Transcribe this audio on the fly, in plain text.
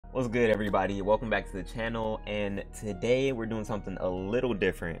What's good, everybody? Welcome back to the channel, and today we're doing something a little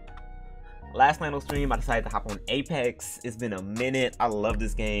different. Last night on stream, I decided to hop on Apex. It's been a minute. I love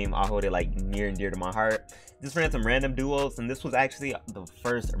this game. I hold it like near and dear to my heart. Just ran some random duos, and this was actually the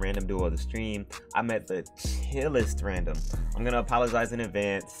first random duo of the stream. I met the chillest random. I'm gonna apologize in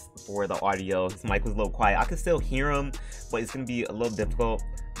advance for the audio. His mic was a little quiet. I could still hear him, but it's gonna be a little difficult.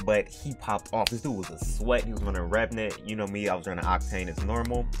 But he popped off. This dude was a sweat. He was running RevNet. You know me, I was running Octane as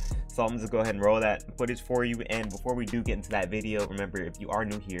normal. So I'm gonna just go ahead and roll that footage for you. And before we do get into that video, remember, if you are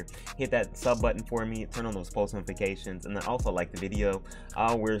new here, hit that sub button for me, turn on those post notifications, and then also like the video.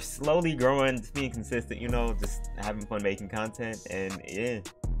 We're slowly growing, just being consistent, you know, just having fun making content, and yeah.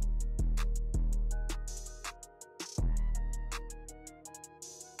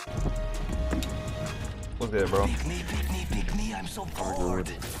 What's good, bro? Pick me, I'm so bored.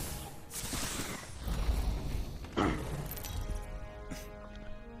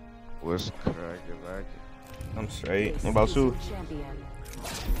 What's cracking, like? I'm straight. What about you?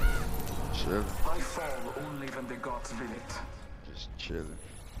 Chilling. I fall only when the gods will it. Just chilling.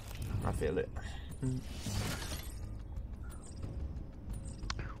 I feel it.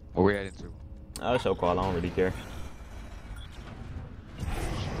 What we heading to? Show call. I don't really care.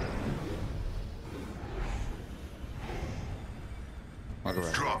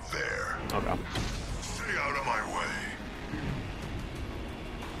 Okay. Drop there. Okay. Stay out of my way.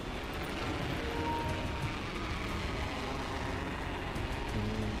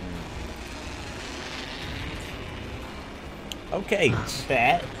 Okay,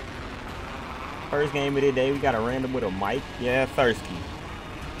 chat. First game of the day, we got a random with a mic. Yeah, thirsty.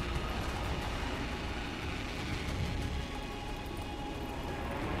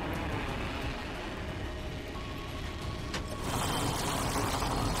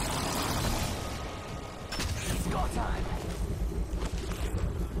 It's go time.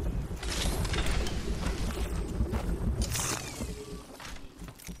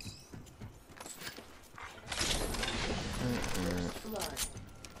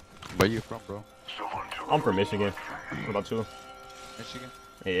 Where you from, bro? I'm from Michigan. What about you? Michigan?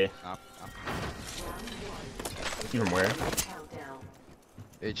 Yeah. Nah, You from where?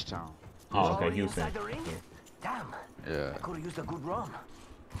 H-Town. Oh, okay, Already Houston. inside the ring? Damn, Yeah. I could have used a good run.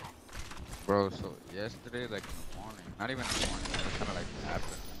 Bro, so yesterday, like in the morning, not even in the morning, it was kind of like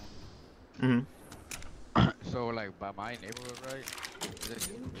afternoon. So, like, by my neighborhood, right? There's this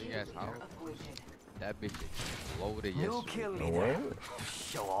big ass house. That bitch exploded New yesterday. kill The leader. what?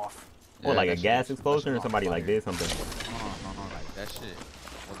 Show off. What, like a that shit gas was- explosion that or shit somebody was like on did something? fire. No, like that shit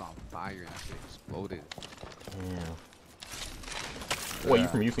was on fire and that shit exploded. Yeah. What, you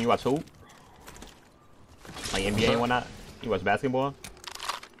from Houston? You watch hoop? Like NBA and whatnot? You watch basketball?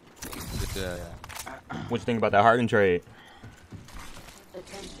 Yeah. What you think about that Harden trade?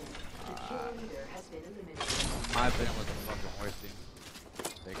 My opinion was the fucking worst thing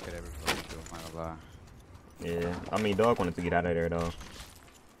they could ever fucking do, I'm not gonna lie. Yeah, I mean, dog wanted to get out of there though.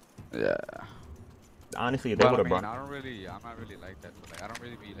 Yeah. Honestly, if they Well, would I have mean, brought. I'm not really like that. Like, I don't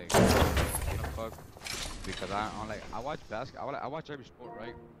really be like, what the fuck? Because I'm like, I watch basketball, I watch every sport,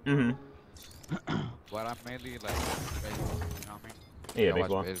 right? But I'm mainly like, baseball, you know what I mean? Yeah, I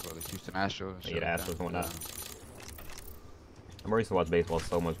baseball. watch baseball, the Houston Astros. and shit Yeah, the like Astros that. and whatnot. I used to watch baseball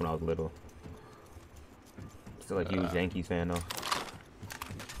so much when I was little. Still a huge Yankees fan though.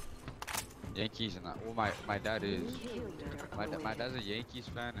 Yankees and well, my dad is. My dad's a Yankees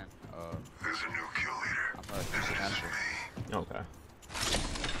fan and There's a new kill leader. I'm a Houston Astros. Okay.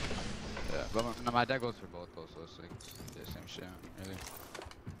 Yeah, but my dad goes for both though, so it's like the same shit, really.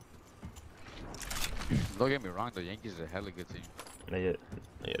 Don't get me wrong, the Yankees are a hella good team. Yeah,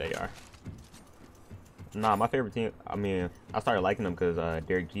 they are. Nah, my favorite team. I mean, I started liking them because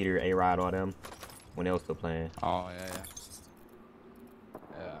Derek Jeter, A-Rod, all them when they was still playing. Oh yeah.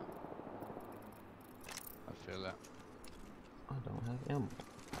 Yeah. I feel that. I don't have ammo.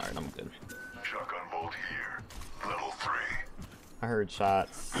 All right, I'm good. Shotgun bolt here. Level 3. I heard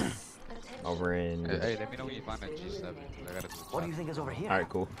shots over in. Hey, let me know when you find that G7. I gotta do What do you think is over here? All right,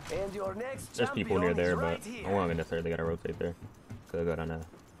 cool. And your next There's people near champion there, is but right here. I won't necessarily gotta rotate there. Could go down there.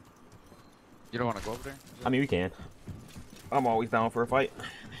 You don't want to go over there? I mean, we can. I'm always down for a fight.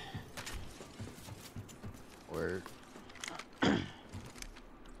 Word. At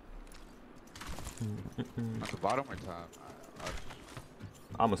the bottom or top?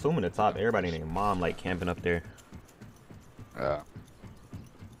 I'm assuming the top. Everybody and their mom like camping up there. Yeah.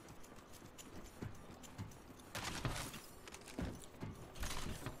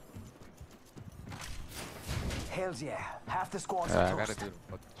 Hells yeah. Half the squad's I are gotta toast. do the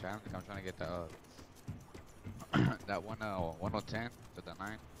fucking challenge. I'm trying to get that that 110 to the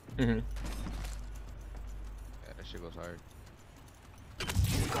 9. Mm-hmm. Yeah, that shit goes hard.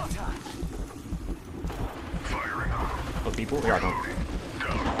 Firing on. Oh, people? Here I come.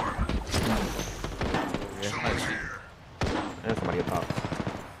 Down one. Yeah, somebody's here. And somebody up top. I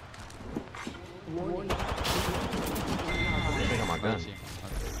think I'm on gun.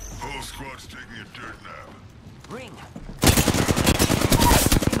 Whole squad's taking a dirt nap. Ring.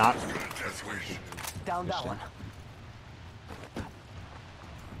 Not. Death wish. Down that one.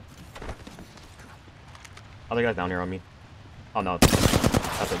 Other guy's down here on me. Oh no,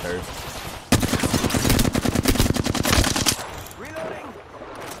 that's a third. Reloading.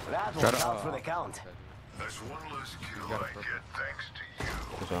 That Shut one's up. out for the count. That's one less kill I get thanks to you.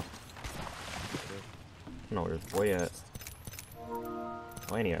 For sure. No, where's boy at?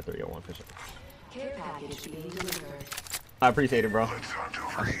 Oh, and he had 301 for sure. Care package being delivered. I appreciate it, bro. Let's hunt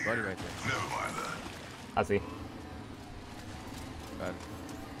over That's his here. buddy right there. Never mind that. I see. Bad.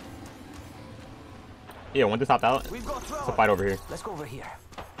 Yeah, one just hopped out. We've got It's a trouble. fight over here. Let's go over here.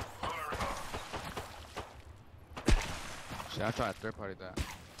 Shit, I tried to third party that.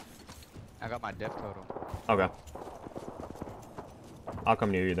 I got my death totem. Okay. I'll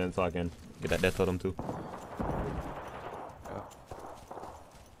come near you then so I can get that death totem too. Yeah.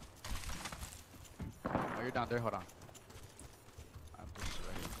 Oh, you're down there. Hold on. I'm just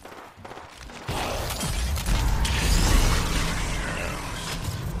right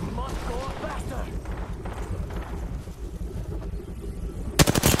We must go up faster.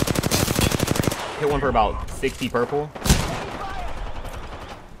 Hit one for about 60 purple.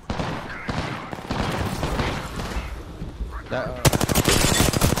 That,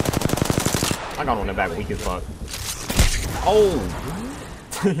 I got on the back weak as fuck. Oh!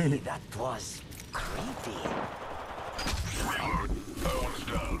 That was creepy.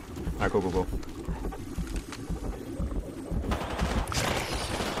 Alright, cool, cool, cool.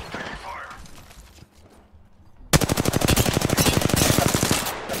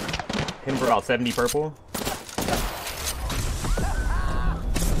 Hit him for about 70 purple.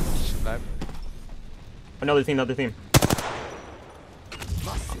 Snipe. Another team, another team.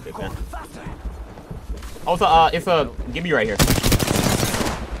 Must Good, go man. faster. Also, it's a Gibby right here.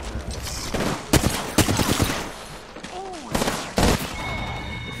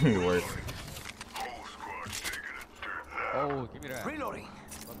 Good work. Whole squad's taking a dirt nap. Oh, give me that. Reloading.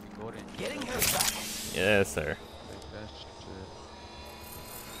 Fucking golden. Getting hers back. Yes, sir. Take that shit.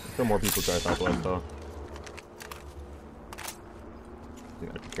 Still more people to our southwest though. You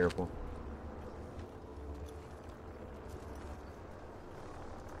gotta be careful.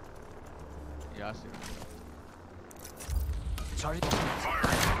 Yeah, I see it. Charge. They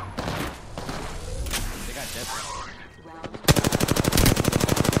got death.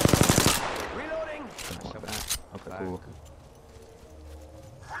 Reloading. Okay, cool.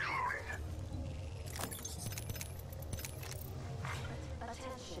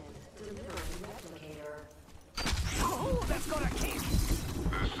 Attention, delivering replicator. Oh, that's got a key.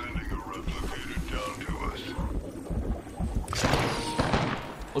 They're sending a replicator down to us.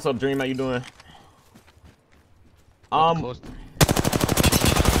 What's up, Dream? How you doing? Close to me.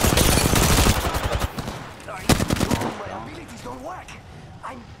 My abilities don't work.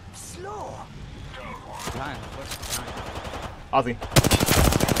 I'm slow. Behind. What's behind? Ozzy.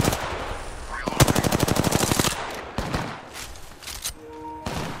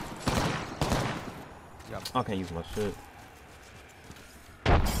 Yeah. I can't use my shit.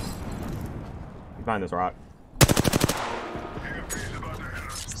 You find this rock. EMP's about to hit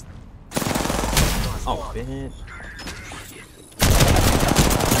us. Oh, bitch.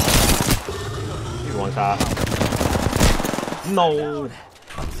 He's one shot. No. No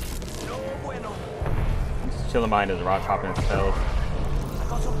bueno. He's chilling behind his rock, chopping his tail. I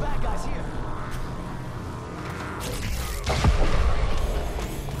got some bad guys here.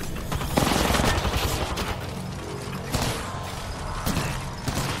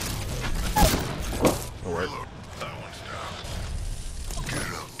 It'll work. That one's down.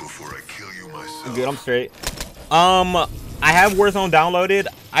 Get up before I kill you myself. Good, I'm straight. I have Warzone downloaded.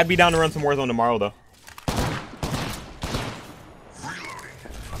 I'd be down to run some Warzone tomorrow though.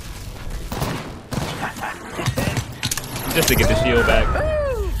 Just to get the shield back.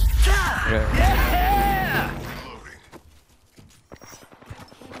 Yeah.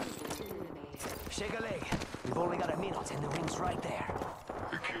 Shake a leg. We've only got a minute and the ring's right there.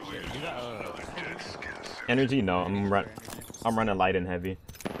 Energy? No, I'm running light and heavy.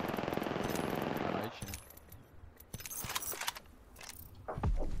 Alright, you.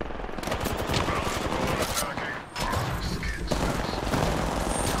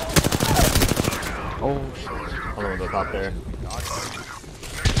 Oh shit. I'm on the top there.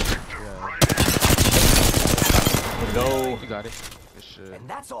 Let's go. You got it. Good shit. And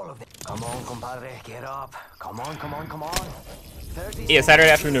that's all of them. Come on, compadre, get up. Come on, come on, come on. 30 Yeah, Saturday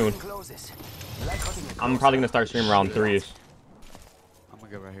afternoon. closes. You like cutting it I'm close, probably huh? gonna start streaming around 3ish. I'm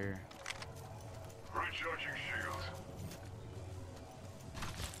gonna get right here. Recharging shields.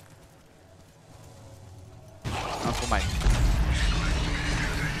 Uncle Mike.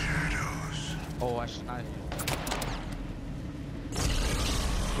 Oh, I should not.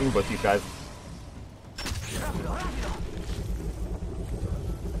 We can both these guys. Rápido, rápido.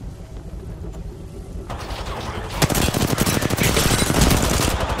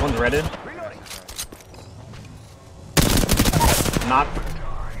 One's redded. Reloading. Knock.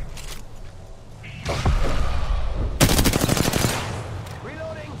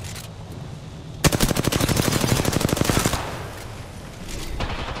 Reloading.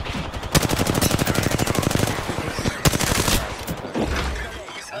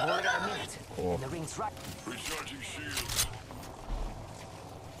 We've only got a minute. Cool. And the ring's right. Recharging shields.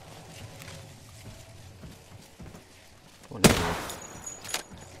 One here.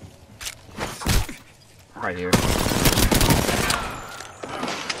 Right here. That was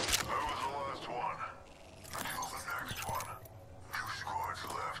the last one. Until the next one. 2 squads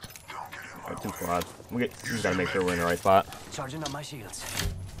left. Don't get in my Alright, 2 way. squads. We just gotta make sure we're in the right spot. Charging on my shields.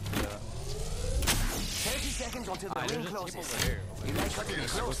 30 seconds until the ring There's a team closes. over here. You like cutting it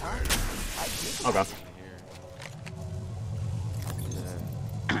close, huh? I dig it. Okay. Here. Yeah.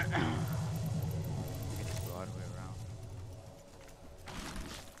 We can just go all the way around.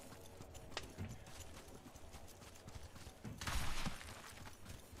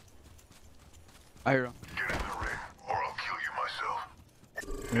 I hear him. Get in the ring, or I'll kill you myself.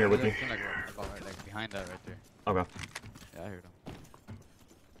 I'm here with you. He's like behind that right there. Okay. Yeah, I heard him.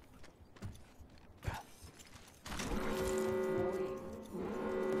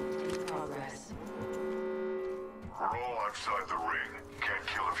 In progress. We're all outside the ring. Can't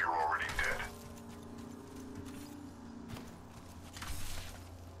kill if you're already dead.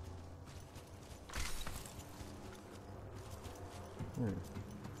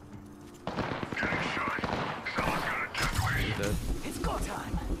 Getting shot. Someone's got a death wish. He's dead. It's go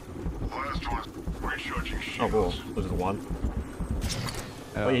time. Last one. Recharging Oh, shields. cool. This is one.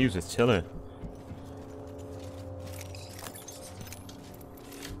 Oh, yeah, he was just chilling.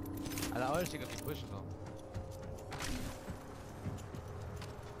 I was gonna be pushing them.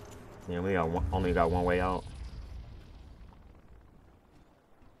 Yeah, we got only got one way out.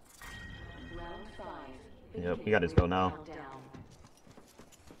 Round 5. Yep, we gotta just go now. Countdown.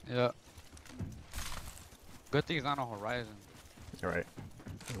 Yeah. Good thing he's not on horizon. Alright.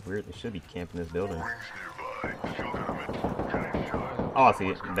 Weird, they should be camping this building. Rings nearby. Still got a minute. Getting shot. Oh, I see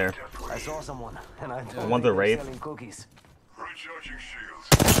it. There. Death I wish. saw someone, and I thought One's they a were wraith. selling cookies. Recharging shields.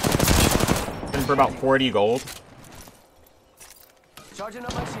 And for about 40 gold. Charging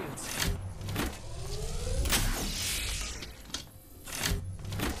up my shields.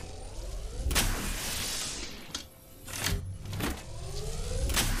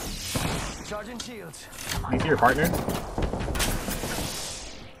 Charging shields. You see your partner?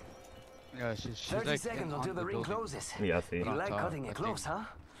 Yeah, she's 30 like seconds on until the ring building. closes. Yeah, I see. You on like top, cutting I it think. close, huh?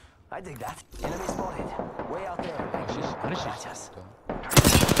 I dig that. Enemy spotted. Way out there. Oh, she's, what is she? Catch us.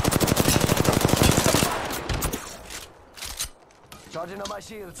 Charging up my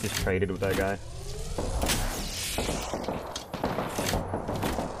shields. Just traded with that guy.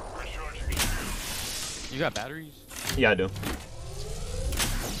 Recharging shields. You got batteries? Yeah, I do.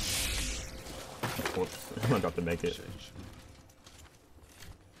 Whoops. I'm about to make it. Shit.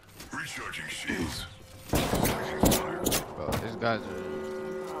 Recharging shields. Bro, these guys are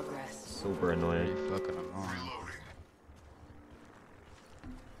In progress. Super pretty annoying. fucking annoying. Reloading.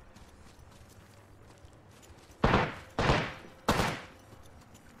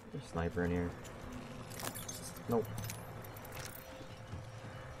 There's a sniper in here. Nope.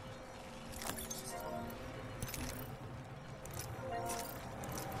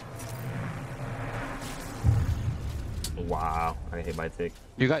 Wow, I got hit by a tick.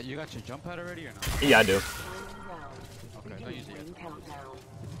 You got your jump pad already or no? Yeah, I do. Final round. Okay, don't use it yet. Ring countdown.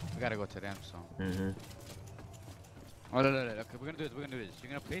 We gotta go to them, so. Mm-hmm. Oh, no. Okay, we're gonna do this. You're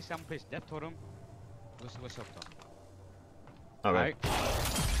gonna place, I'm gonna place depth totem. We'll see what's up though. Okay. Alright?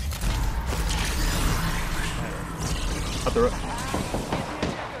 Up the road.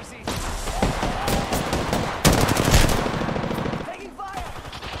 Taking fire.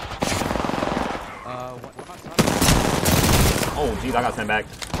 One on top. Oh, jeez, I got sent back.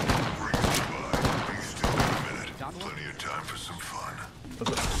 You still got a minute. Down one. Plenty of time for some fun.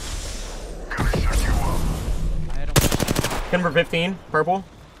 What's it? Gonna shut you up. I had him. Timber 15, purple.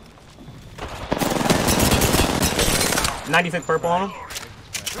 96 purple on him.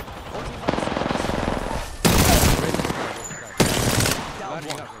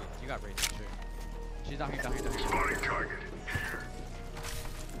 You got Raiden, sure. She's down here, down here, down here.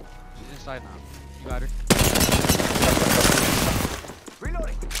 She's inside now. You got her.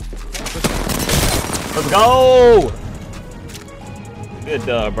 Reloading. Let's go! Good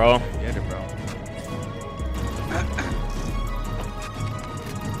dub, bro. Get it, bro.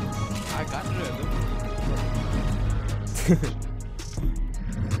 I got it.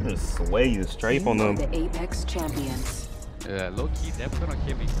 Just sway you straight on them. The Apex champions. Yeah, low key, that's gonna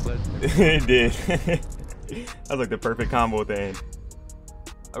give me plus. It did. That was like the perfect combo thing.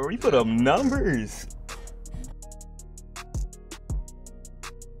 Oh, we put up numbers.